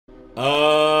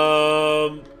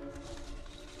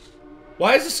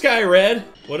Why is the sky red?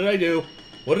 What did I do?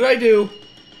 What did I do?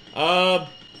 I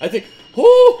think...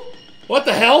 Whoo! What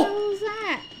the hell? What was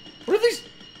that? What are these?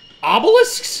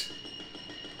 Obelisks?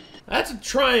 That's a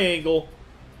triangle.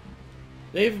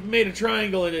 They've made a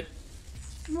triangle in it.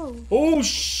 Whoa. Oh,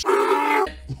 shit!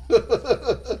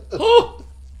 Oh!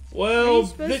 Well, are you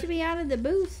supposed to be out of the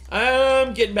booth?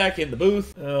 I'm getting back in the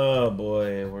booth. Oh,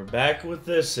 boy. We're back with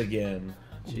this again.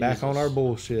 Back on our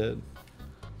bullshit.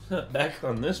 Back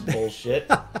on this bullshit.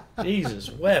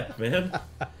 Jesus wept, man.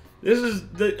 This is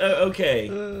the...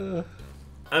 okay.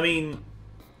 I mean...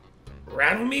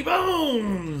 Rattle me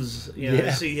bones! You know, yeah.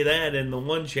 I see that in the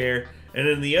one chair. And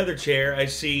in the other chair, I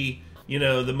see... You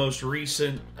know, the most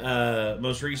recent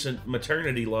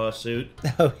maternity lawsuit.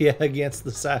 Oh, yeah, against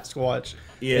the Sasquatch.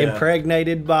 Yeah.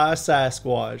 Impregnated by a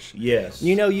Sasquatch. Yes.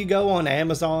 You know, you go on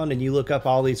Amazon and you look up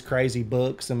all these crazy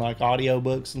books and, like, audio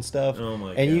books and stuff. Oh, my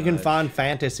God. And you can find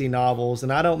fantasy novels.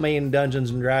 And I don't mean Dungeons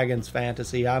and Dragons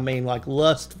fantasy. I mean, like,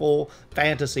 lustful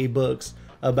fantasy books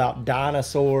about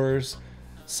dinosaurs,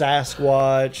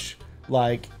 Sasquatch,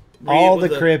 like... all the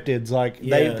cryptids, like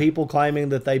people claiming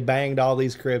that they banged all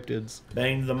these cryptids.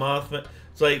 Banged the Mothman.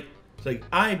 It's like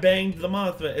I banged the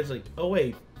Mothman. It's like, oh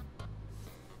wait,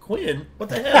 Quinn, what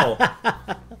the hell?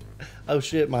 Oh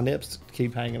shit, my nips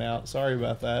keep hanging out. Sorry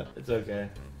about that. It's okay.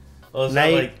 Well, it's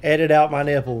Nate, not like edit out my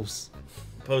nipples.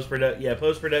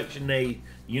 Post-production, Nate,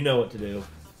 you know what to do.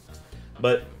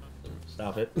 But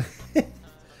stop it.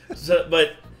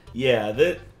 But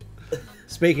yeah,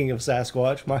 Speaking of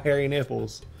Sasquatch, my hairy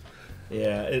nipples.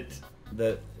 Yeah,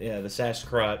 the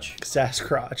Sasquatch.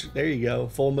 Sasquatch. There you go.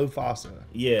 Full Mufasa.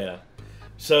 Yeah.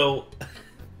 So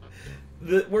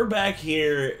we're back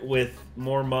here with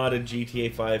more modded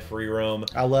GTA 5 free roam.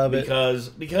 I love it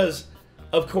because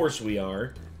of course we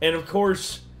are, and of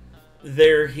course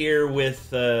they're here with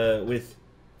the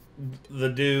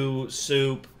Do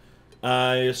Soup.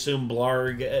 I assume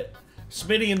Blarg,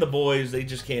 Smitty, and the boys. They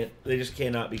just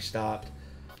cannot be stopped.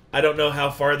 I don't know how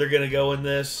far they're gonna go in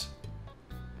this.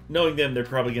 Knowing them, they're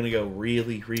probably going to go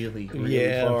really, really,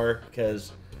 really far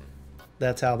because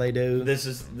that's how they do. This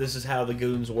is how the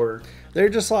goons work. They're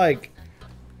just like,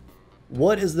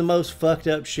 what is the most fucked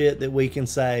up shit that we can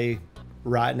say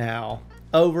right now,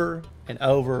 over and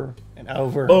over and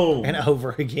over Boom. and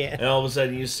over again? And all of a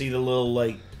sudden, you see the little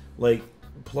like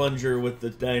plunger with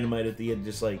the dynamite at the end,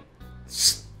 just like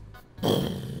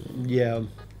yeah,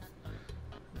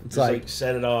 it's just like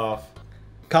set it off.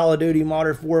 Call of Duty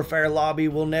Modern Warfare lobby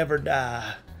will never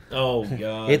die. Oh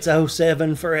God! It's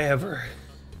 07 forever.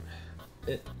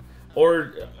 It's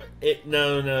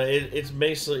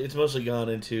mostly gone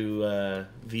into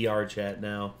VR chat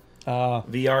now.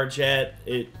 VR chat,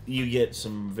 you get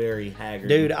some very haggard.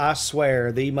 Dude, I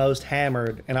swear the most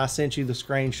hammered, and I sent you the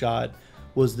screenshot,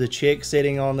 was the chick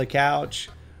sitting on the couch.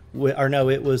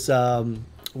 It was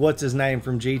what's his name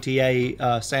from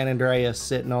GTA San Andreas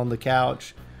sitting on the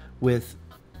couch with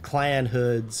clan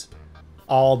hoods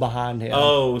all behind him.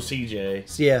 Oh, CJ.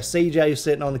 So yeah, CJ was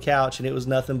sitting on the couch and it was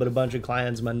nothing but a bunch of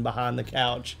clansmen behind the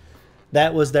couch.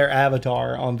 That was their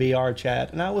avatar on VR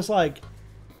chat. And I was like,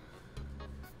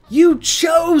 you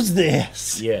chose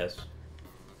this! Yes.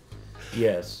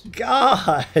 Yes.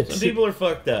 God! Some people are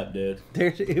fucked up, dude.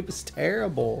 It was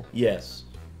terrible. Yes.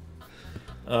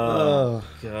 Oh,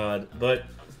 God. But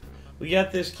we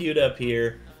got this queued up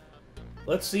here.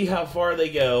 Let's see how far they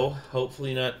go.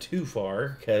 Hopefully not too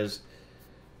far, because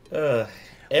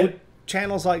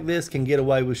channels like this can get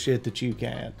away with shit that you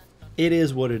can't. It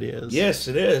is what it is. Yes,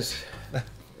 it is.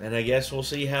 And I guess we'll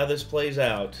see how this plays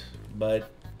out. But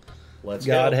let's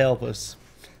go. God help us.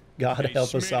 God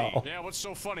help us Smitty. all. Yeah, what's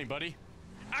so funny, buddy?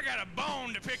 I got a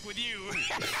bone to pick with you.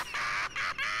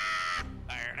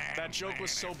 That joke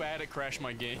was so bad it crashed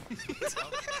my game.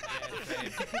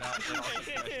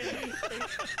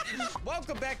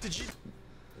 Welcome back to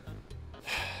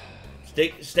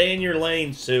Stay in your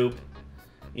lane, Soup.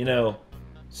 You know,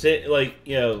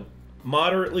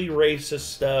 moderately racist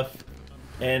stuff,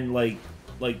 and like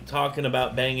talking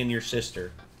about banging your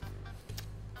sister.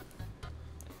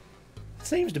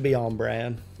 Seems to be on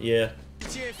brand. Yeah.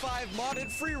 GTA 5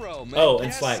 modded free roam. Oh, and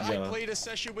yes, Slackjaw. I played a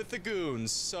session with the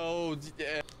goons, so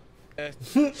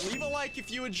leave a like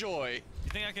if you enjoy. You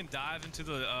think I can dive into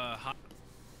the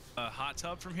hot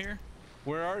tub from here?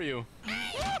 Where are you?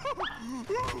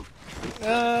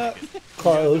 Close. You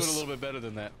gotta do it a little bit better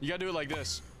than that. You gotta do it like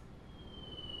this.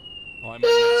 Oh, I might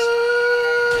miss.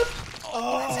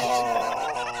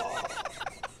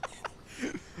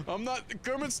 I'm not.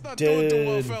 Kermit's not doing too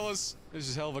well, fellas. This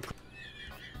is hell of a.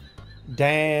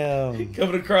 Damn.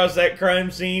 Coming across that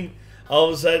crime scene all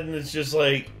of a sudden it's just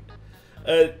like,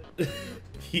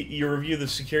 you review the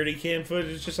security cam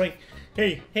footage. It's just like,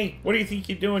 hey, what do you think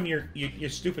you're doing? You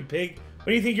stupid pig. What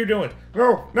do you think you're doing?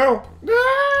 No.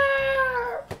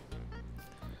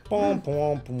 All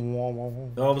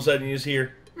of a sudden you just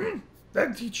hear,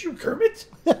 that teach you, Kermit?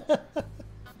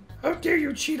 How dare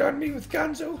you cheat on me with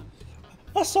Gonzo?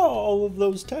 I saw all of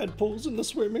those tadpoles in the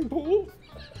swimming pool.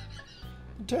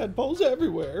 Tadpoles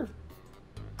everywhere.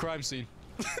 Crime scene.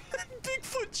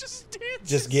 Bigfoot just dances.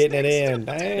 Just getting it in.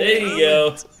 There you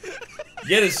go.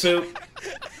 Get it, Soup.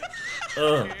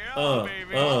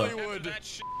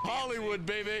 Hollywood,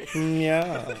 baby.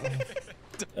 Yeah.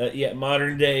 Yeah,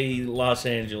 modern day Los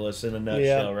Angeles in a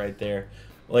nutshell, right there.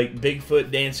 Like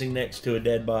Bigfoot dancing next to a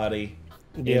dead body,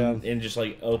 in just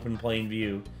like open plain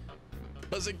view.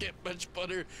 Doesn't get much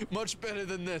better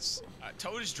than this.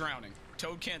 Toad is drowning.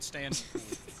 Toad can't stand.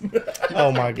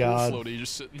 Oh my God. Floaty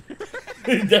just sitting there.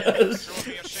 It does. It would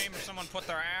be a shame if someone put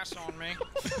their ass on me.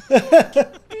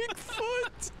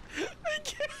 Bigfoot. I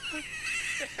can't.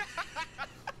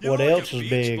 What else was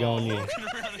big on you?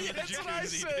 That's what I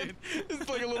said. It's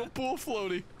like a little pool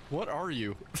floaty. What are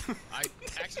you? I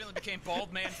accidentally became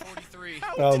Bald Man 43.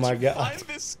 Oh my God. Find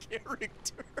this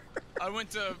character. I went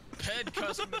to ped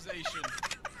customization.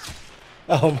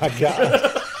 Oh my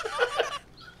God.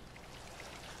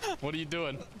 What are you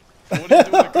doing? What are you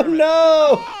doing, Kermit?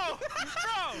 No! Oh,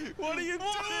 no! What are you doing?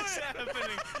 What is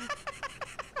happening?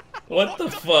 What the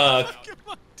fuck? What am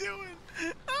I doing?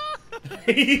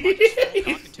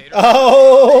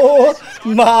 Oh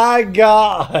my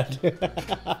God.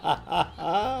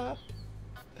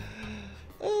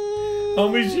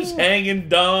 Homie's just hanging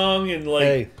dong and like.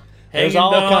 Hey, there's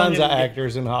all kinds of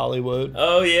actors in Hollywood.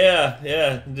 Oh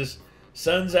yeah. Just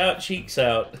sun's out, cheeks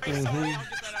out. Sorry, I'll get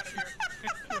that out of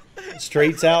here.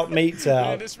 Streets out, meats Man,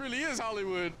 out. this really is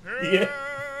Hollywood. Yeah.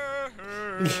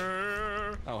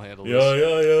 I'll handle Yeah.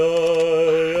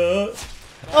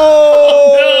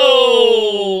 Oh!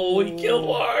 No! He killed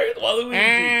Waluigi.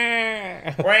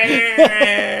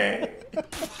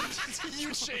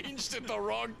 You changed at the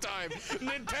wrong time.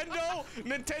 Nintendo,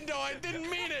 I didn't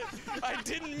mean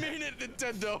it.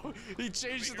 Nintendo. He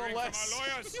changed to the last.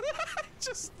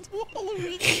 Just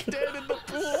Waluigi dead in the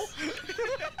pool.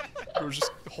 We're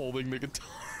just holding the guitar.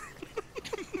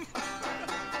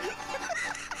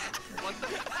 What the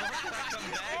fuck did I come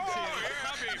back to?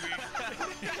 Yeah, baby.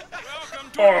 Welcome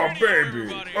to Oh, the baby.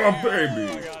 everybody. Oh, baby.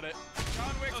 I got it.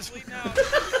 John Wick's bleeding out.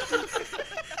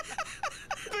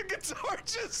 The guitar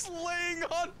just laying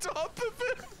on top of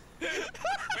it.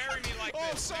 Bury me like Oh,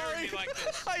 this. sorry. Bury me like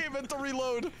this. I meant to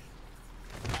reload.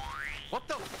 What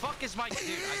the fuck is my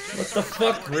dude? What the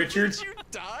fuck, Richard? Did you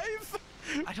dive?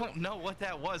 I don't know what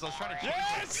that was. I was trying to change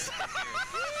Yes!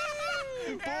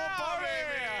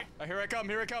 Here I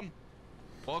come.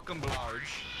 Welcome,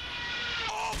 Large.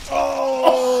 Oh!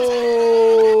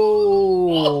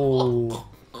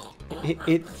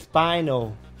 It's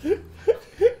spinal.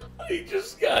 He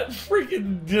just got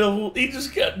he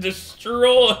just got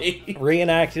destroyed.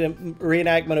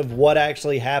 Reenactment of what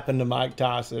actually happened to Mike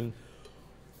Tyson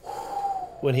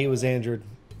when he was injured.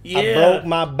 Yeah. I broke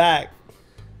my back.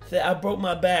 I broke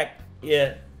my back.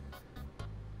 Yeah.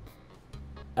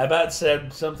 I about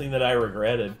said something that I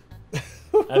regretted.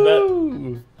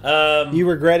 You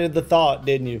regretted the thought,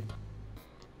 didn't you?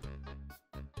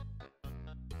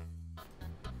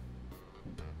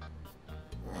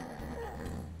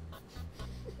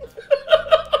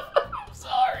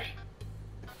 Sorry.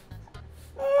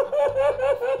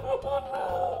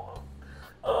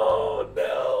 Oh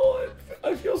no.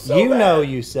 I feel so You bad. know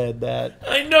you said that.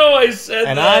 I know I said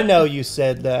And that. I know you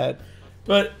said that.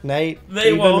 But Nate, They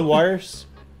even won't. worse,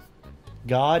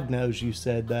 God knows you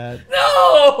said that.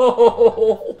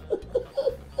 no.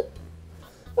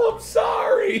 I'm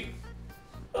sorry.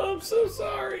 I'm so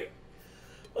sorry.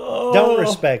 Oh. Don't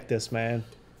respect this, man.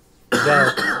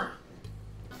 Don't.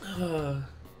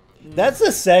 That's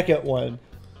the second one.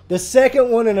 The second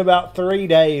one in about 3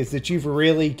 days that you've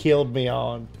really killed me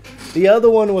on. The other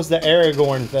one was the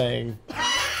Aragorn thing.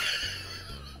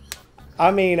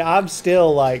 I mean, I'm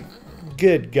still like,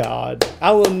 good God.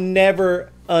 I will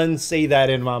never unsee that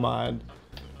in my mind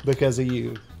because of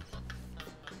you.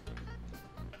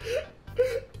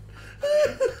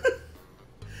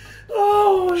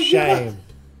 Oh, my Shame. God.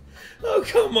 Oh,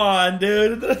 come on,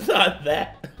 dude. That's not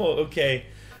that. Oh, okay.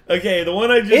 Okay, the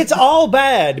one I just... It's all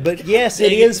bad, but yes,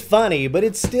 it is funny, but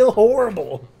it's still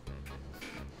horrible.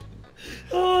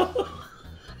 Oh,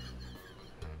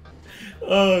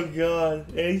 oh God.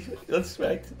 Hey, let's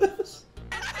back to this.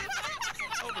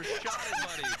 Overshot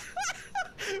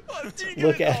it, buddy.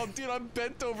 Look at. Oh, dude, I'm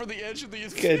bent over the edge of the.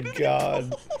 Good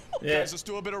God. Yeah. Guys, let's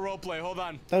do a bit of role play. Hold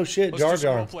on. Oh shit, Let's Jar do some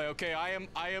Jar. role play. Okay, I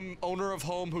am owner of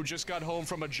home who just got home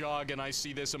from a jog, and I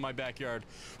see this in my backyard.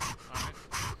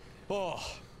 Oh,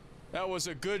 that was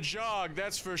a good jog,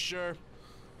 that's for sure.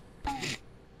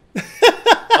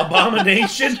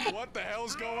 Abomination. What the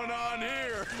hell's going on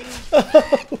here?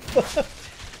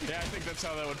 Yeah, I think that's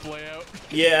how that would play out.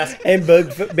 Yeah. And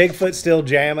Bigfoot still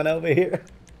jamming over here.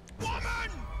 Woman!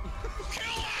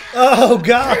 Kill her! Oh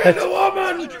God. The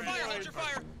woman. Hold your fire, hold your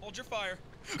fire, hold your fire.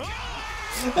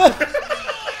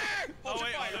 Oh,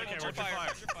 wait, Fire, okay, hold your fire,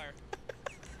 hold your fire.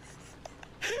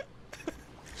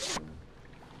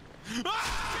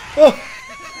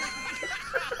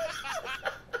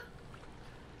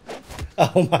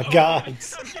 Oh my God.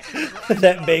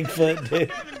 That Bigfoot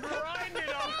dude.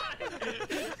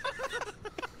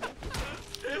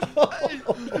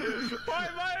 Why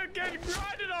am I getting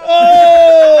grinded on?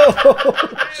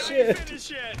 Oh shit.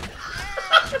 Finish it.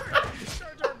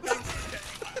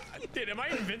 Dude, am I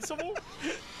invincible?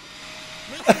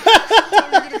 You're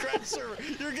gonna crash server.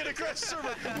 You're gonna crash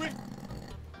server.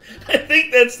 I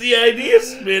think that's the idea,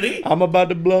 Smitty. I'm about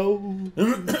to blow.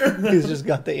 He's just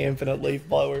got the infinite leaf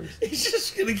blowers. He's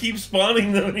just gonna keep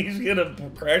spawning them and he's gonna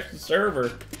crash the server.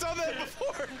 Done that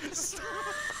before. Stop.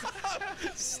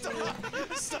 Stop.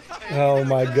 Stop. Oh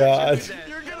my God.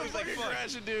 You're gonna fucking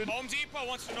crash it, dude. Home Depot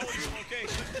wants to know your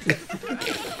location.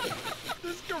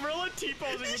 This gorilla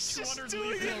T-posing with 200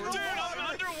 leaf blowers. Dude, I'm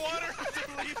underwater with the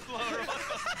leaf blower. What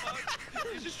the fuck?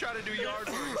 He's just trying to do yard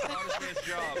work. Honest man's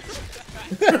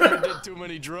job. Did too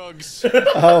many drugs.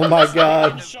 Oh my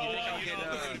God.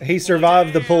 He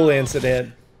survived the pool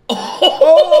incident.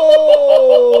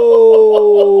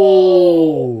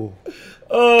 Oh!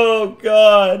 Oh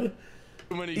God.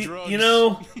 Too many drugs. You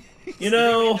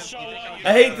know,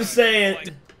 I hate to say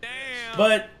it, Damn.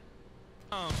 but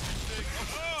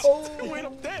Wait,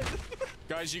 I'm dead.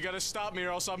 Guys, you gotta stop me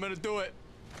or else I'm gonna do it.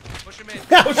 Push him in.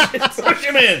 push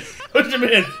him in. Push him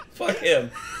in. Fuck him.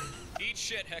 Eat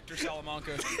shit, Hector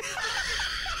Salamanca.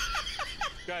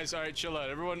 Guys, all right, chill out.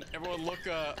 Everyone look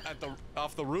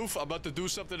off the roof. I'm about to do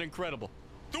something incredible.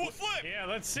 Do a flip. Yeah,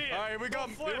 let's see it. All right, here we go.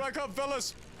 Here I come,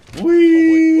 fellas.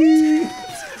 Wee.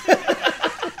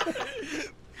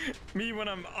 Me when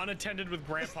I'm unattended with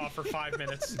Grandpa for 5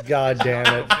 minutes. God damn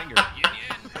it.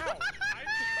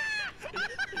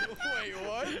 Wait,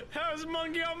 what? How's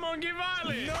monkey on monkey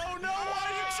violence? No, why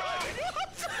are you trying?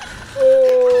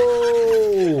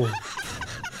 Oh!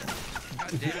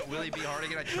 God damn it, Willie B.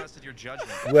 Hardigan, I trusted your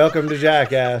judgment. Welcome to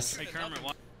Jackass. Hey, Kermit,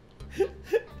 what?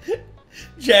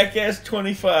 Jackass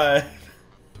 25.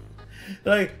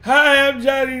 Like, hi, I'm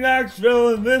Johnny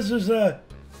Knoxville, and this is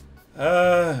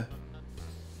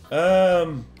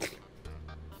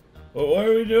what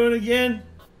are we doing again?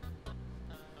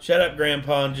 Shut up,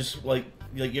 Grandpa, and just like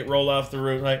get rolled off the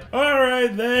roof. Like, all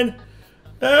right then.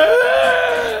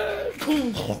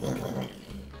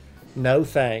 No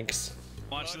thanks.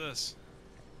 Watch this.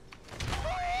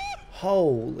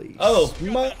 Holy. Oh.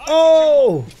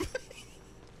 Oh!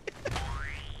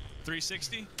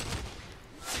 360.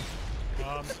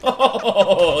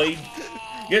 Oh,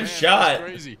 good Man, shot. that was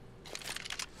crazy.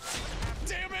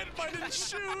 Damn it! I didn't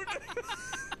shoot.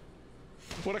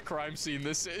 What a crime scene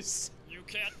this is. You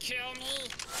can't kill me.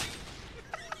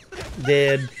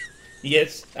 Dead.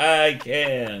 Yes, I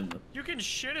can. You can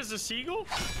shit as a seagull?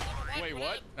 Wait,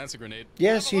 what? That's a grenade.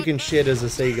 Yes, you can shit as a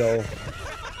seagull.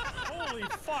 Holy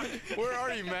fuck. Where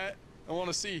are you, Matt? I want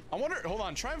to see. I wonder. Hold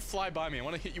on. Try and fly by me. I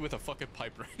want to hit you with a fucking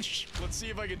pipe wrench. Let's see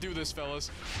if I can do this, fellas.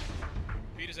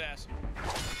 Beat his ass.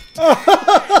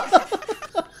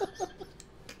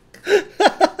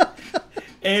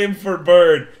 Aim for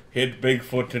bird. Hit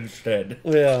Bigfoot instead.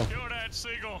 Yeah. Do that,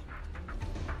 seagull.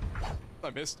 I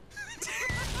missed.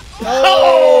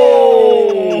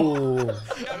 Oh!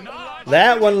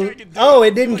 That one. Oh,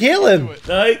 it didn't kill him.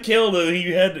 No, it killed him.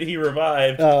 He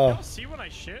revived. Oh. See when I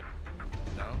shit?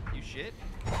 No, you shit?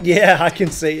 Yeah, I can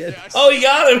see it. Yeah, Oh, he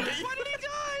got him. Why did he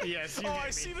die? Yes, you Oh, hit I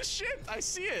me. see the shit. I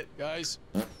see it. Guys,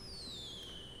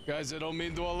 I don't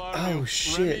mean to alarm Oh, you.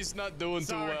 shit. Remy's not doing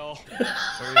too well.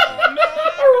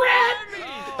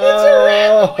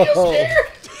 Oh.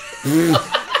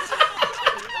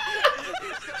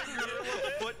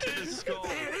 Foot to the skull.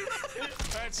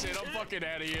 That's it. I'm fucking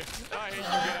out of here. I hate you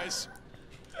guys.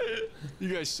 You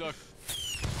guys suck.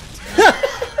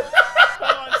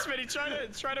 Hold on,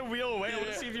 Smitty, try to wheel away. I want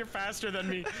to see if you're faster than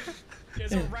me.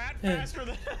 Is a rat faster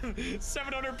than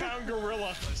 700-pound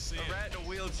gorilla? Let's see. A rat in a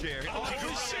wheelchair. Oh,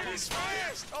 this shit is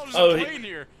fast. Oh, there's Oh, a he- plane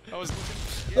here. I was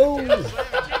looking. Oh. I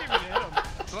can't even hit him.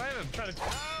 Slam him. Try to.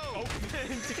 Oh.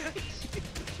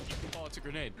 a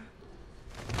grenade.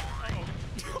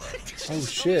 Oh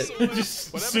shit.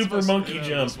 Just What happens super if I monkey get out of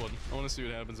jump. this one? I want to see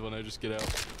what happens when I just get out.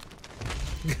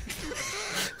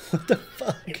 What the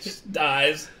fuck? Just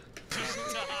dies. You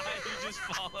just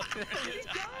follow.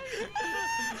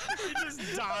 He just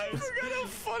dies. Look how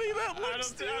funny that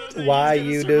looks, dude. Why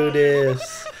you do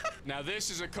this? Now this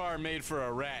is a car made for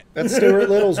a rat. That's Stuart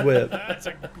Little's whip. That's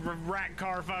a rat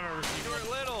car if I've ever seen. Stuart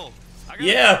Little. I got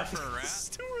Yeah. a car for a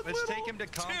rat. Let's take him to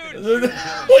Compton.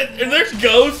 Wait, and there's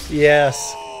ghosts?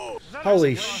 Yes.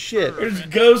 Holy shit. There's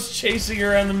ghosts chasing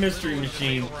around the mystery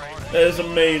machine. That is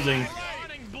amazing.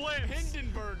 Running blitz.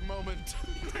 Hindenburg moment.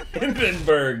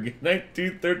 Hindenburg,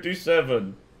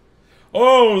 1937.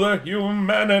 Oh, the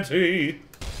humanity.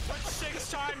 That's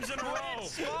 6 times in a row.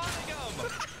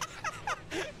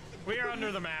 We are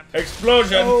under the map.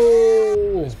 Explosion.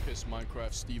 Oh. Piss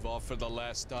Minecraft Steve off for the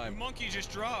last time. Monkey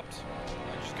just dropped.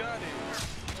 I just got it.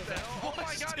 What the hell? Oh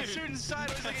my god, he's shooting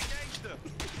sideways like a gangster.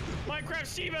 Minecraft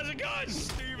Steve has a gun.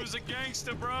 Steve is a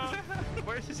gangster, bro.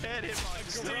 Where's his head hit?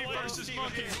 Steve versus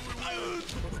Monkey.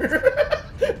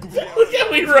 Look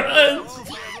how he runs.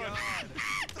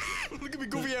 Look at me,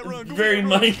 goofy at run. Very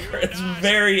Minecraft. It's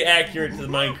very accurate to the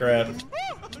Minecraft.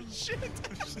 Shit.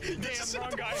 Damn,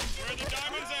 wrong guy. Where the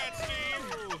diamonds at,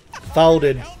 Steve?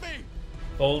 Folded. Help me.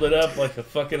 Fold it up like a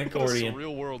fucking This is accordion.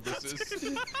 real world, this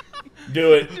is.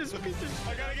 Do it. I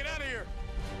gotta get out of here.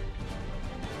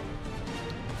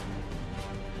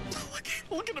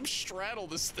 Look at him straddle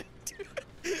this thing, dude.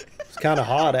 It's kind of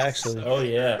hot, actually. Oh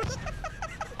yeah.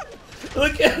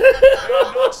 Look at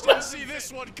Anoj didn't see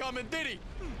this one coming, did he?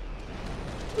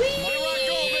 My rock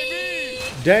go, baby!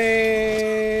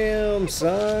 Damn,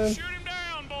 son. Shoot him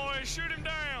down, boys. Shoot him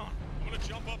down. I'm gonna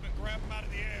jump up and grab him out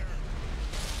of the air.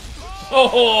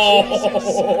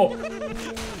 Oh.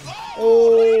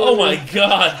 Oh my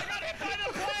god.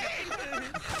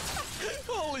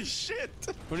 Holy shit!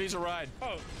 Who needs a ride?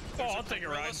 Oh, I'll take a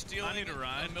ride. I need a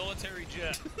ride. A military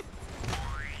jet.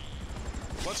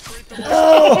 Let's create the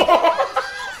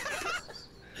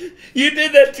You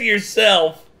did that to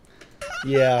yourself.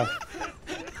 Yeah.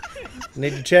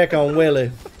 Need to check on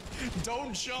Willie.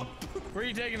 Don't jump! Where are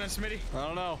you taking us, Smitty? I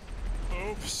don't know.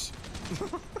 Oops.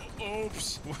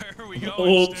 Oops. Where are we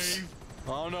going, Oops. Steve? I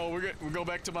don't know. We'll go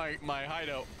back to my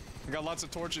hideout. I got lots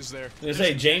of torches there. They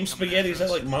say James spaghetti. Is that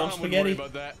like I mom wouldn't worry spaghetti?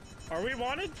 about that. Are we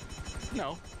wanted?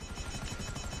 No.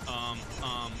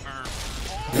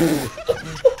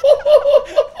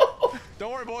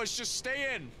 Don't worry, boys. Just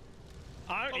stay in.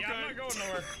 Yeah, I'm not going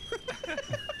nowhere.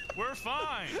 We're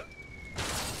fine.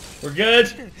 We're good.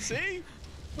 See?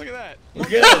 Look at that. We're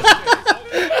good.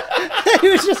 He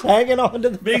was just hanging on to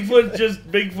the.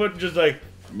 Bigfoot just like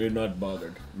me not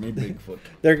bothered. Me Bigfoot.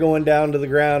 They're going down to the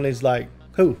ground. He's like,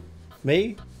 who?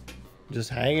 Me? Just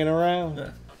hanging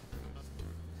around.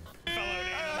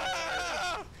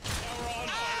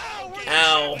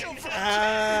 Ow.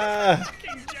 Ah.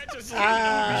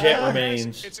 Jet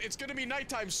remains. It's gonna be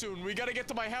nighttime soon. We gotta get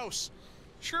to my house.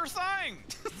 Sure thing.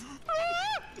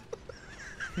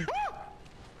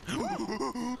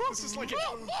 This is like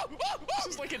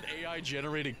an AI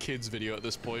generated kids video at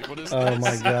this point. What is Oh this?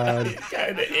 my god.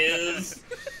 Kinda is.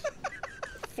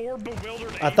 4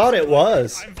 bewildered I thought it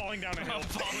was. I'm falling down a hill.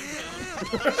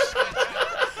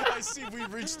 I see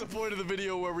we've reached the point of the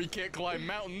video where we can't climb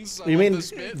mountains. You mean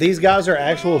these guys are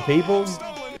actual people?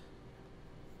 Stumbling.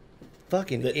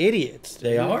 Fucking idiots.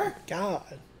 They dude. are?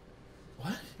 God.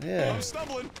 What? Yeah. I'm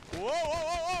stumbling. Whoa, whoa,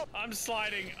 whoa, whoa. I'm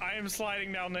sliding. I am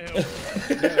sliding down the hill.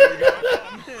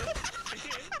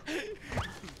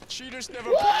 Cheaters never.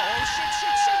 Oh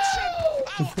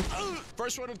shit! Ow.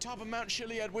 First one on top of Mount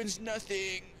Chiliad wins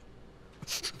nothing.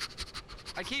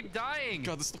 I keep dying.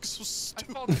 God, this looks so I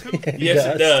stupid. fall too. Yes,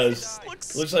 it does.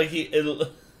 Looks Looks like he.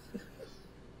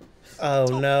 Oh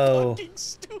no. fucking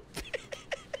stupid.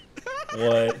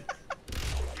 What?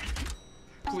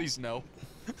 Please no.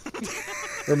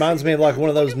 Reminds me of like one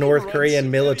of those North Korean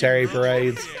military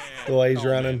parades. The way he's Oh,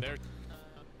 man, running. they're-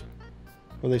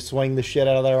 Where they swing the shit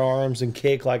out of their arms and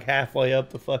kick like halfway up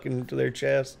the fucking to their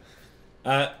chest.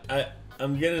 I'm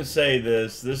gonna say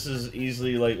this. This is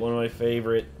easily like one of my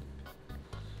favorite.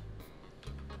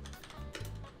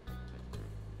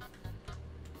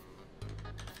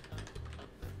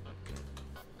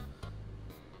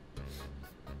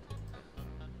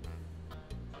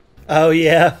 Oh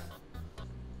yeah.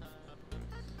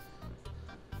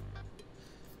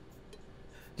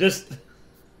 Just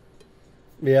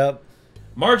Yep.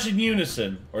 march in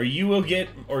unison, or you will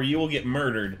get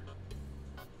murdered.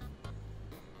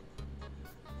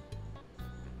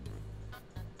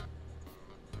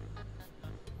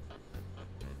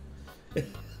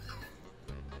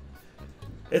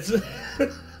 It's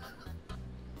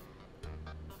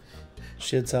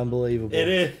Shit's unbelievable. it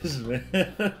is,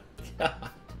 man. God.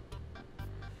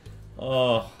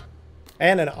 Oh,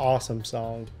 And an awesome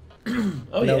song. oh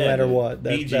No yeah, matter dude. what,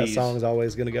 that BGs. song's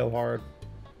always gonna go hard.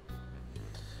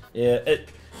 Yeah,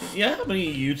 yeah. How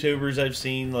many YouTubers I've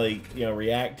seen like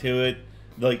react to it,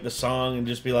 like the song, and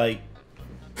just be like,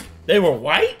 "They were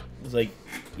white." It's like,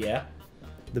 yeah.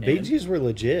 The And- Bee Gees were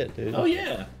legit, dude. Oh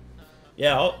yeah,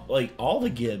 yeah. All the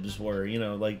Gibbs were,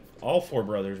 like all four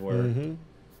brothers were. Mm-hmm.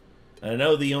 I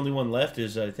know the only one left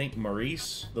is I think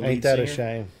Maurice, the lead Ain't that singer. a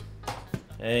shame?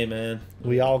 Hey man,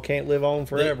 We all can't live on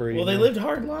forever. They, you well, they know? lived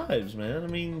hard lives, man. I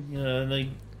mean, and they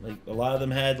a lot of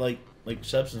them had like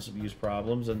substance abuse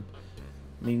problems, and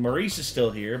I mean Maurice is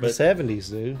still here, The but 70s,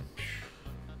 dude.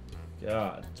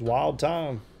 God, It's a wild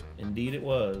time. indeed it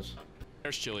was.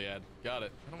 There's Chiliad. Got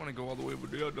it. I don't want to go all the way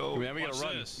with you. No. Man, we gotta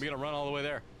run. We gotta run all the way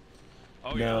there.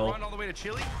 Oh, No. you're gonna run all the way to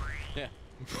Chile? Yeah.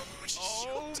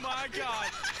 Oh my god.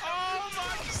 Oh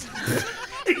my.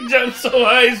 He jumped so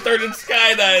high, he started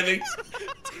skydiving.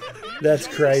 That's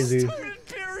crazy. Started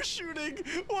parachuting.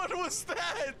 What was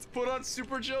that? Put on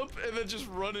super jump and then just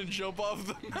run and jump off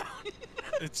the mountain.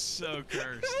 It's so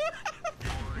cursed.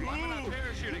 Why am I not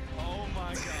parachuting? Oh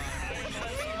my god.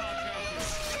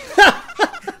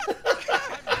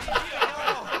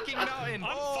 Fucking mountain.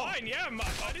 I'm fine, yeah.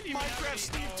 I didn't even Minecraft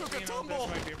Steve took a this tumble.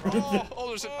 might be a problem. Oh,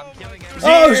 there's a. I'm killing there's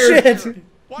everyone. Oh, Deer. shit!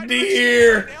 Why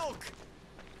Deer. an elk?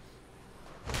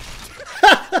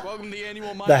 Welcome to the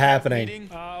annual Minecraft The happening. meeting.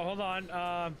 Hold on.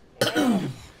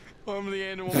 Welcome to the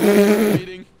annual Minecraft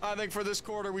meeting. I think for this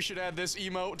quarter we should add this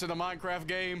emote to the Minecraft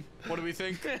game. What do we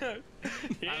think?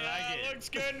 Yeah, it looks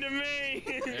good to me.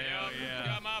 Hell yeah.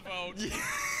 Got my vote.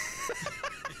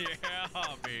 Yeah,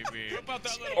 baby. What about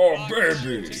that little Oh, box of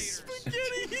baby. potatoes?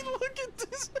 Spaghetti, look at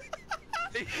this.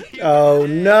 Oh,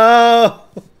 no!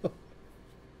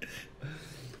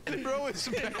 Bro, it's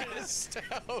passed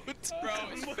out. Bro, it's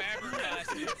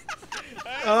fabricated.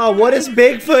 Oh, what is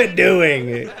Bigfoot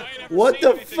doing? What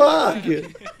the fuck?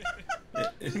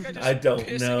 I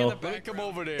don't know. Back him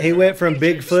over there. He went from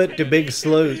Bigfoot to Big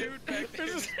Sloot.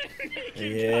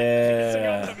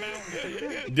 Yeah.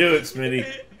 Do it, Smitty.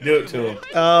 Do it to him.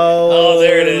 Oh,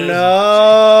 there it is.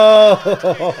 No!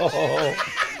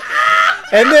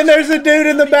 And then there's a dude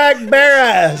in the back, bare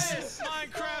ass.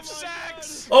 Minecraft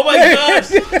sex. Oh my gosh,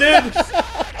 dude!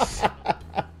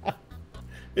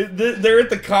 They're at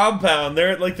the compound.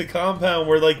 They're at like the compound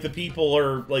where like the people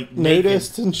are like naked.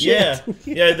 Nudists and shit. Yeah,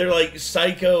 yeah. They're like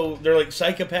psycho. They're like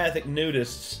psychopathic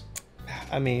nudists.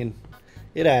 I mean,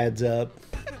 it adds up.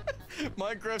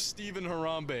 Minecraft Steven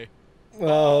Harambe.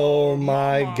 Oh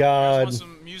my Want god.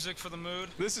 some music for the mood?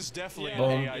 This is definitely Yeah.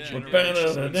 an AI Yeah.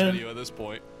 generated video at this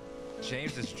point.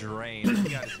 James is drained. He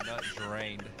got his nut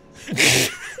drained.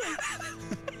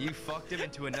 You fucked him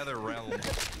into another realm.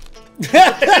 He's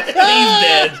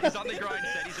dead. He's on the grind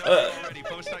set. He's already.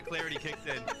 Post-nut clarity kicked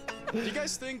in. Do you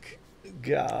guys think?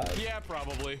 God. Yeah,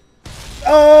 probably.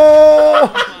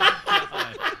 Oh!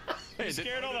 Hey,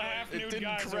 Scared all the half-nude it didn't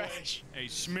guys away. crash. Hey,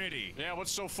 Smitty. Yeah,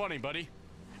 what's so funny, buddy?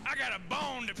 I got a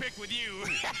bone to pick with you.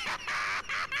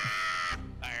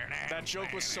 That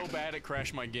joke was so bad it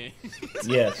crashed my game.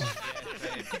 Yes.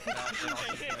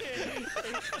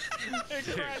 It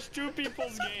crashed two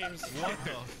people's games. What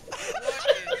the?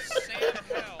 What is Sam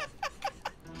hell?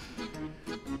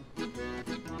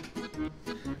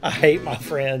 I hate my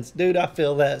friends. Dude, I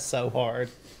feel that so hard.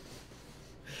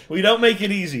 We don't make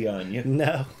it easy on you.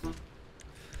 No.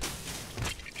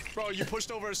 Bro, you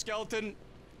pushed over a skeleton.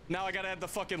 Now I gotta add the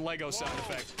fucking Lego sound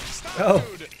effect. Stop,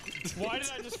 Oh. dude. Why did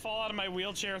I just fall out of my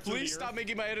wheelchair through Please the stop earth?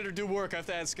 making my editor do work. I have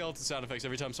to add skeleton sound effects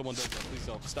every time someone does that. Please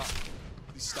don't. Stop.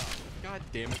 Please stop. God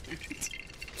damn it, dude.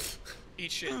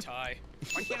 Eat shit, Ty.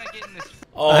 Why can't I get in this?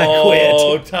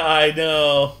 Oh, quit. Ty,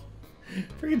 no.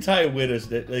 Freaking Ty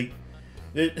witnessed it. Like,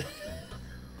 that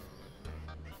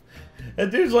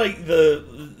dude's like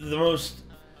the most.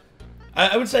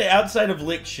 I would say outside of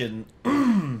Liction,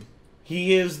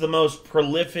 he is the most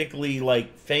prolifically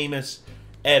like famous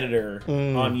editor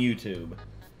on YouTube.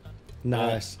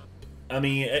 Nice. I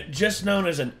mean, just known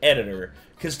as an editor.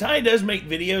 Because Ty does make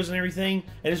videos and everything,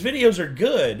 and his videos are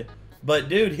good, but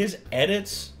dude, his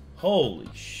edits, holy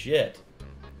shit.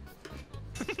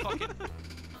 Fucking.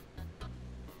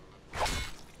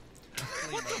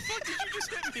 What the fuck did you just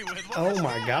hit me with? What Oh was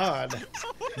my that? god.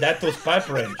 That was pipe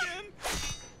wrench.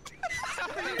 How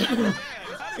did you do that?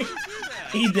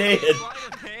 He did.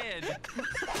 Sleight of hand.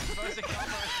 Supposed to come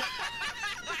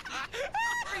Where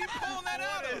are you pulling that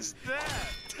out What of? is that?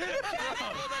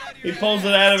 He pulls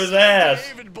it out of his ass.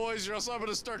 David, boys, or else I'm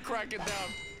gonna start cracking down.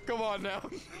 Come on now.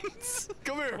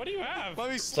 Come here. What do you have? Let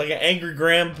me It's like an angry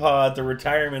grandpa at the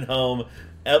retirement home,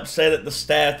 upset at the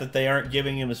staff that they aren't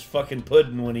giving him his fucking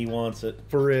pudding when he wants it.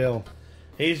 For real.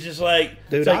 He's just like,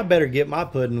 Dude, it's like, I better get my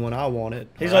pudding when I want it.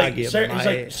 he's or I like, get sir, my he's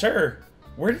like, ass. sir,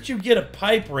 where did you get a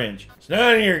pipe wrench? It's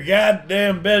none of your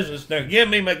goddamn business. Now give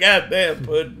me my goddamn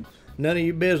pudding. None of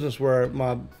your business where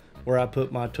I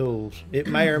put my tools. It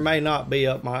may or may not be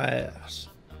up my ass.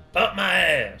 Up my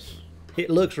ass. It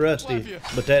looks rusty, Love you.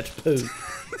 but that's poop. So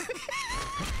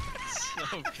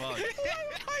fucked.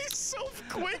 I'm so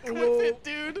quick with it,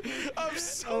 dude. I'm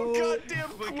so goddamn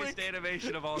Quickest quick.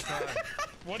 animation of all time.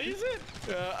 What is it?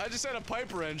 I just had a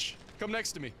pipe wrench. Come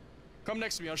next to me. Come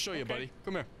next to me. I'll show you, buddy.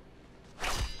 Come here.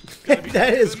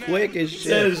 That is quick as That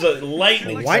shit. is a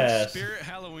lightning What? fast. Spirit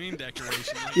Halloween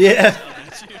decoration. Yeah.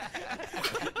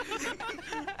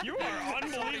 You are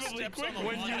unbelievably quick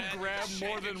When you grab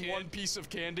more than one piece of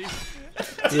candy.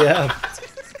 Yeah.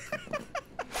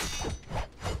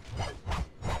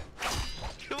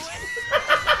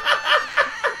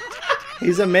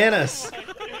 He's a menace.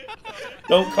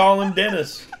 Don't call him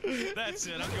Dennis. That's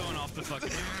it. I'm going off the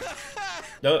fucking.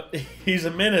 No, he's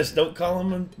a menace. Don't call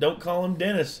him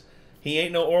Dennis. He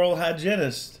ain't no oral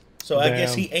hygienist. So I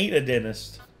guess Damn. he ain't a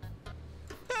dentist.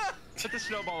 Put the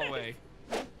snowball away.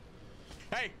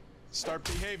 Hey, start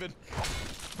behaving.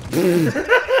 Okay,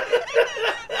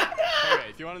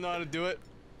 if you want to know how to do it,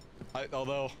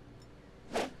 although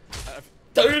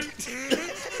Dude.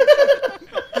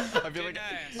 I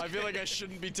feel like I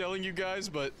shouldn't be telling you guys,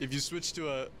 but if you switch to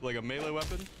a melee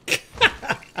weapon,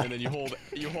 and then you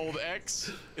hold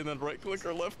X and then right click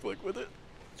or left click with it.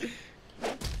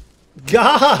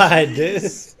 God, dude.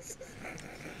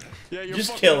 Yeah, you're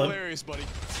Just fucking kill him. hilarious, buddy.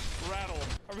 Rattle him.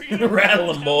 Are we gonna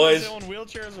Rattle 'em, boys. In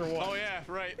wheelchairs or what? Oh yeah,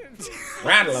 right.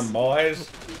 Rattle him, boys.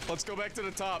 Let's go back to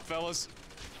the top, fellas.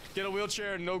 Get a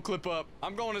wheelchair and no clip up.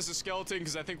 I'm going as a skeleton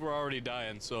because I think we're already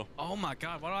dying, so. Oh my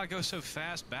god, why do I go so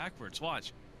fast backwards?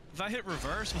 Watch. If I hit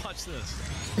reverse, watch this.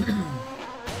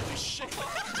 Holy shit.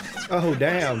 Oh,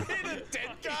 damn. Hit a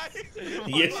dead guy?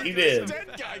 Yes, Where he did this did.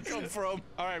 dead guy come from?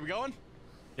 Alright, we going?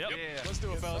 Yep. Yeah. Let's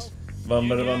do it, fellas. Bum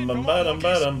ba bum bum ba dum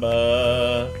ba dum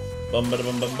ba. Bum ba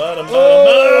bum bum ba dum ba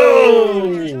Oh!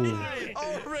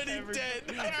 Already dead.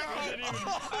 I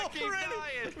keep Already.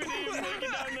 We didn't even make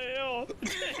it down the hill.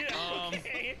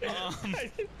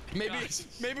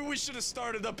 Maybe we should have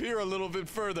started up here a little bit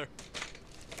further.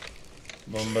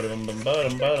 Bum ba dum ba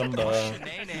dum ba dum ba.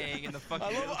 Shenanigans in the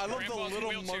fucking. I love the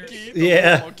little monkey. Yeah.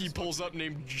 The little monkey pulls up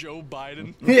named Joe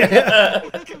Biden. Yeah.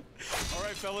 All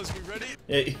right, fellas, we ready?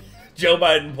 Hey, Joe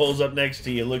Biden pulls up next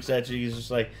to you, looks at you. He's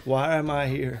just like, Why am I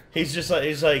here? he's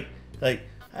like.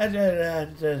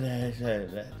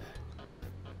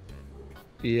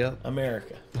 Yep.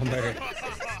 America. America.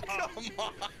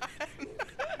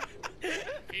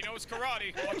 He knows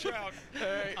karate. Watch out.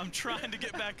 Hey, I'm trying to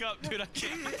get back up, dude. I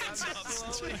can't.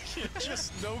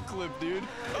 just no clip, dude.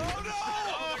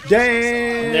 Oh no!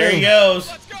 Damn. There he goes.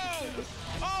 Let's go.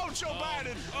 Oh, Joe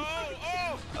Biden!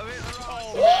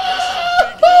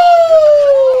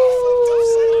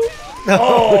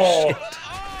 Oh.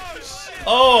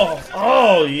 Oh,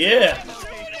 oh, yeah.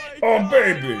 Oh,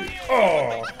 baby.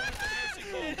 Oh,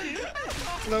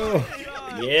 No.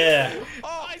 yeah.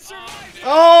 Oh, I survived!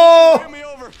 Oh! Hand me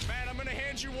over. Man, I'm gonna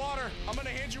hand you water. I'm gonna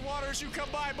hand you water as you come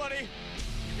by, buddy.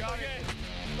 You got it.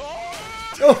 Oh!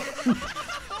 Oh.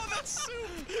 Oh, that's soup!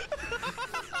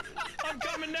 I'm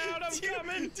coming down. I'm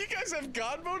coming. Do you guys have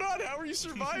God mode on? How are you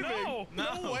surviving? No,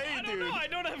 No way, I don't dude. know. I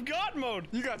don't have God mode.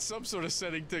 You got some sort of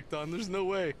setting ticked on. There's no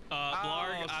way.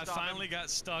 Blarg, I stop finally got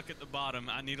stuck at the bottom.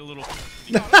 I need a little.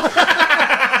 He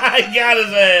got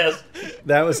his ass.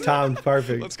 That was timed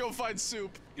perfect. Let's go find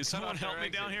soup. Can someone help me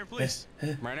down here, please?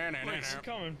 I'm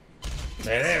coming.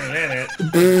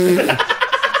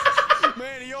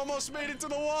 Man, he almost made it to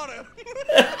the water.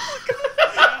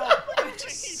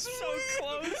 He's so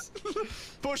close.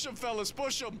 Push him, fellas.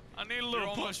 Push him. I need a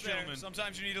little push, gentlemen.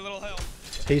 Sometimes you need a little help.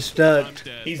 He's stuck. I'm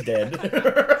dead. He's dead. He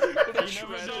never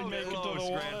Shredded. did make it to the Close,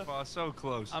 water. Grandpa. So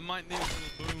close. I might need a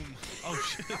little boom. Oh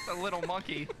shit. A little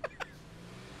monkey.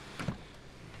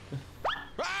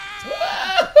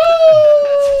 How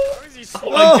is he so Oh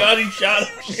my god, he shot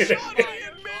him. Shot him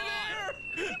in midair.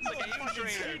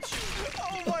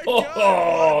 Oh my god.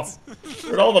 Oh,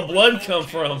 where'd all the blood come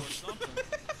from?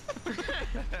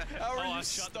 How are I you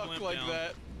shot the stuck blimp like down.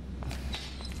 that?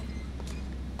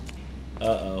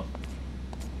 Uh-oh.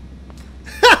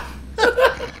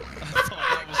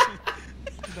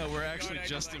 No, we're actually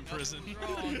just in prison.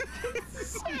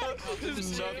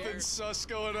 Nothing sus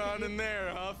going on in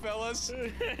there, huh, fellas?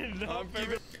 I'm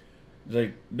keeping...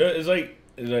 It's like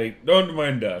like, don't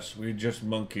mind us. We just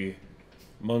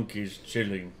monkeys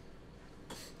chilling.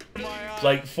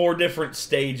 Like 4 different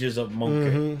stages of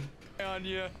monkey. On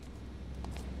you.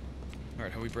 All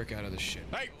right, how we break out of this shit?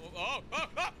 Hey!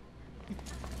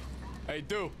 Hey,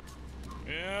 dude.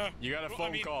 Yeah. You got a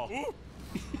phone call. Ooh.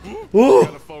 You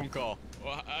got a phone call.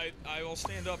 Well, I will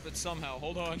stand up it somehow.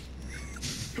 Hold on.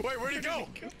 Wait, where'd he go?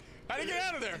 How'd he get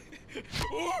out of there?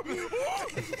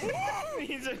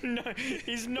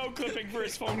 He's no clipping for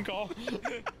his phone call.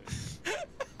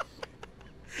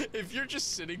 If you're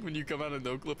just sitting when you come out of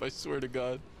no clip, I swear to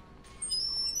God.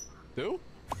 Who?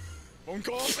 Phone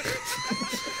call?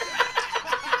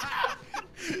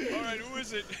 Alright, who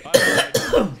is it?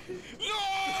 No!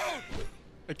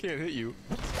 I can't hit you.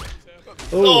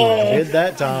 Oh, did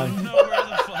that time. I don't know where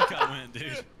the fuck I went,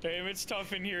 dude. Damn, it's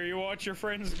tough in here. You watch your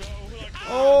friends go. Like,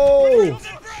 Oh!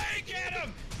 Prison break! Get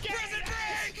him! Prison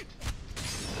break!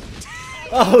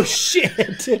 Oh, shit.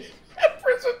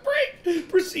 Prison Break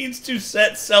proceeds to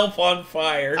set self on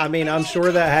fire. I mean, I'm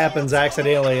sure that happens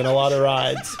accidentally in a lot of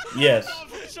rides. Yes.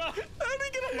 How did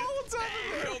he get a Molotov?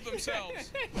 Killed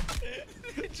themselves.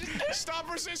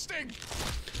 Stop resisting!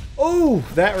 Oh,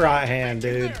 that right hand,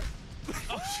 dude.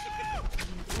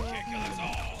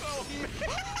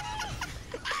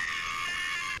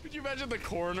 Could you imagine the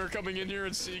coroner coming in here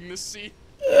and seeing this scene?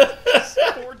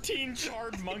 14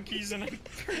 charred monkeys and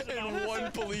And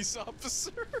 1 police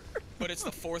officer. But it's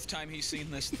the 4th time he's seen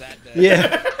this that day.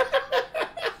 Yeah.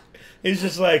 He's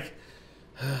just like,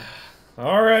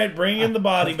 all right, bring in the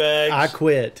body bags. I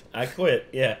quit. I quit.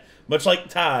 Yeah. Much like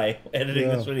Ty editing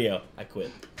Yeah. this video. I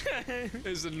quit.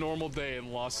 It's a normal day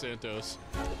in Los Santos.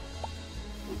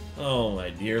 Oh, my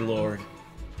dear Lord.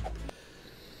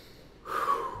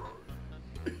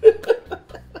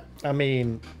 I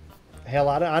mean, hell,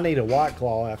 I need a White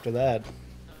Claw after that.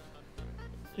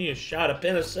 He a shot of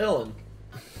penicillin.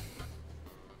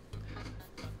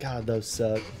 God, those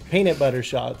suck. Peanut butter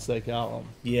shots, they call them.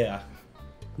 Yeah.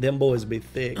 Them boys be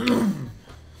thick.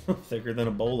 Thicker than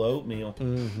a bowl of oatmeal.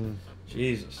 Mm-hmm.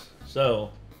 Jesus. So,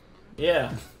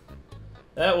 yeah.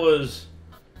 That was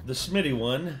the Smitty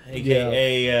one,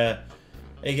 aka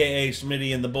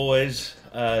Smitty and the boys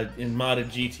in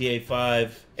modded GTA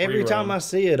 5. Every rerun. time I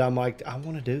see it, I'm like, I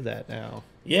want to do that now.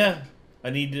 Yeah.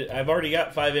 I've already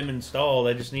got 5M installed.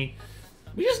 We just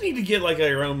need to get like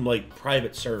our own like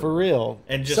private server. For real.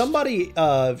 And just somebody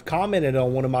commented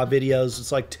on one of my videos.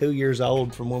 It's like 2 years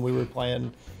old from when we were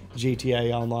playing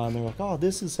GTA Online. They're like, "Oh,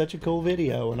 this is such a cool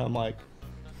video," and I'm like,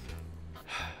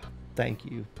 "Thank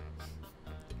you."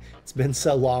 It's been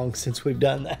so long since we've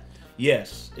done that.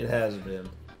 Yes, it has been.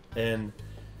 And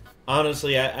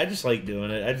honestly, I just like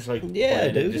doing it. I just like Yeah, playing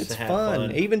it dude, just it's to have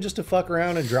fun. Even just to fuck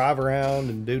around and drive around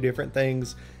and do different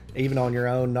things, even on your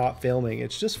own, not filming.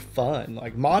 It's just fun.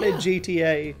 Like modded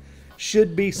GTA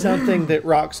should be something that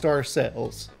Rockstar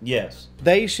sells. Yes.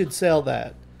 They should sell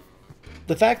that.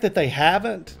 The fact that they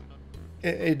haven't,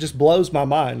 it just blows my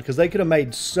mind because they could have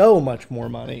made so much more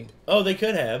money. Oh, they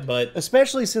could have, but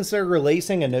Especially since they're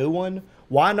releasing a new one.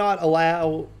 Why not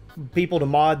allow people to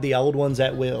mod the old ones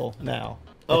at will now?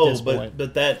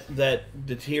 but that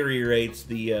deteriorates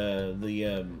the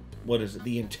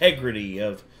integrity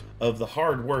of the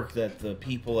hard work that the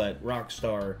people at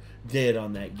Rockstar did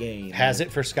on that game. Has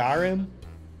it for Skyrim?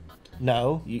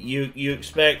 No. You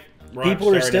expect Rockstar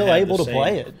People are still have able the to same-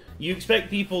 play it. You expect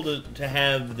people to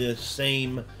have the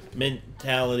same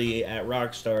mentality at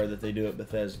Rockstar that they do at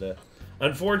Bethesda.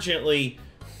 Unfortunately,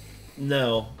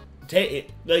 no.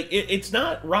 It's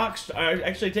not Rockstar.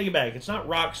 Actually, I take it back. It's not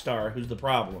Rockstar who's the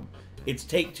problem. It's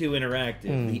Take-Two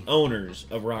Interactive, the owners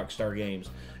of Rockstar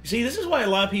Games. You see, this is why a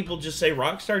lot of people just say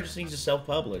Rockstar just needs to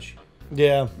self-publish.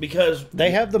 Yeah. Because They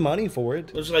have the money for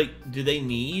it. it's like, do they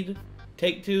need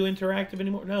Take-Two Interactive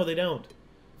anymore? No, they don't.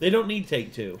 They don't need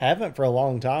Take-Two. Haven't for a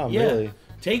long time, really.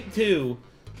 Take-Two,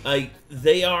 like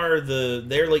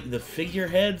they're like the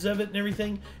figureheads of it and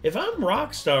everything. If I'm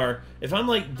Rockstar, if I'm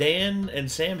like Dan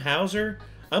and Sam Houser,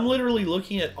 I'm literally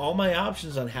looking at all my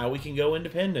options on how we can go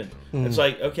independent. It's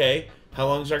like, okay, how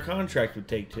long's our contract with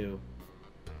Take-Two?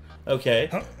 Okay,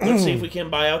 let's see if we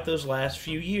can buy out those last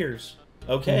few years.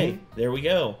 Okay, there we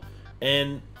go.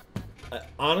 And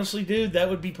honestly, dude,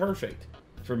 that would be perfect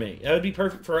for me. That would be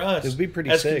perfect for us. It would be pretty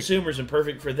as sick. consumers, and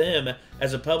perfect for them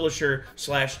as a publisher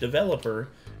 / developer.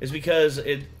 Is because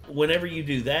whenever you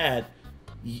do that,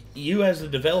 you as the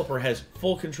developer has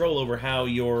full control over how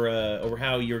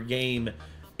your game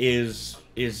is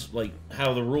like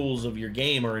how the rules of your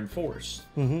game are enforced.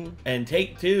 And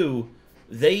Take-Two,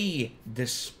 they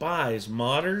despise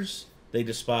modders. They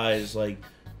despise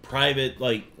private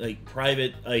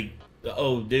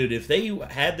oh dude, if they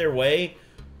had their way,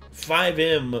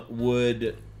 5M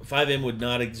would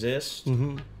not exist,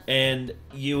 and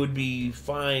you would be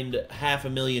fined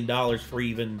 $500,000 for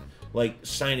even like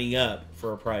signing up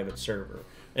for a private server,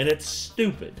 and it's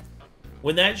stupid.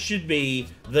 When that should be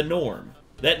the norm.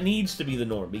 That needs to be the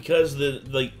norm because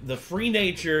the free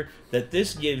nature that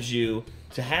this gives you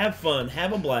to have fun,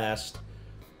 have a blast.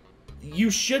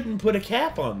 You shouldn't put a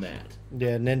cap on that.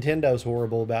 Yeah, Nintendo's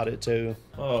horrible about it too.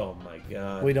 Oh my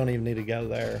god. We don't even need to go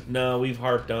there. No, we've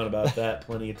harped on about that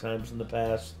plenty of times in the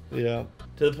past. Yeah.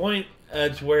 To the point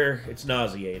to where it's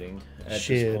nauseating at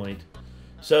Shit. this point.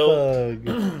 So,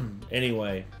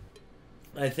 anyway,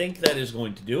 I think that is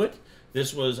going to do it.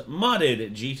 This was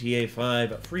modded GTA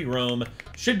 5 free roam.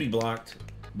 Should be blocked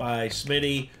by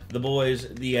Smitty, the boys.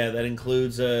 Yeah, that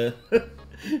includes that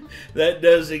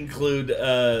does include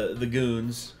the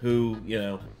goons who, you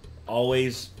know,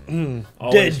 always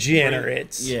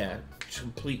degenerates. Yeah,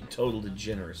 complete total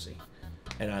degeneracy,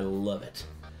 and I love it.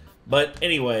 But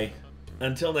anyway,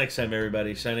 until next time,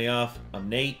 everybody. Signing off. I'm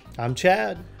Nate. I'm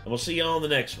Chad. And we'll see you all in the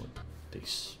next one.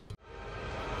 Peace.